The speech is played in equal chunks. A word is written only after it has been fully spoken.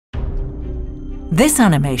This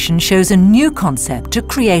animation shows a new concept to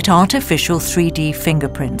create artificial 3D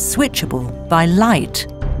fingerprints switchable by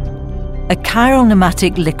light. A chiral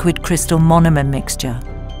pneumatic liquid crystal monomer mixture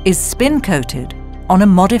is spin-coated on a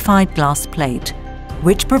modified glass plate,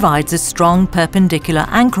 which provides a strong perpendicular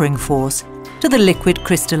anchoring force to the liquid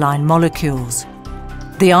crystalline molecules.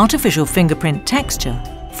 The artificial fingerprint texture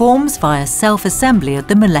forms via self-assembly at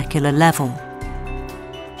the molecular level.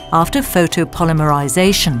 After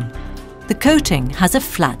photopolymerization, the coating has a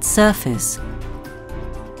flat surface.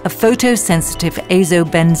 A photosensitive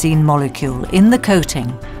azobenzene molecule in the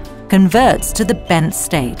coating converts to the bent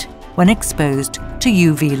state when exposed to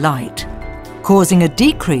UV light, causing a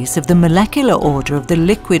decrease of the molecular order of the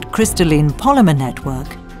liquid crystalline polymer network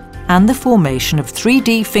and the formation of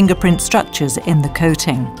 3D fingerprint structures in the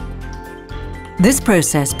coating. This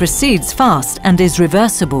process proceeds fast and is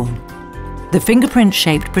reversible. The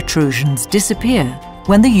fingerprint-shaped protrusions disappear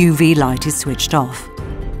when the UV light is switched off.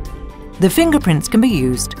 The fingerprints can be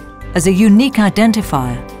used as a unique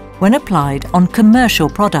identifier when applied on commercial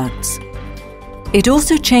products. It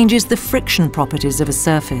also changes the friction properties of a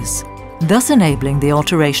surface, thus enabling the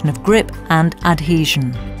alteration of grip and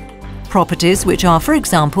adhesion, properties which are, for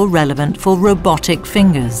example, relevant for robotic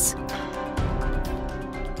fingers.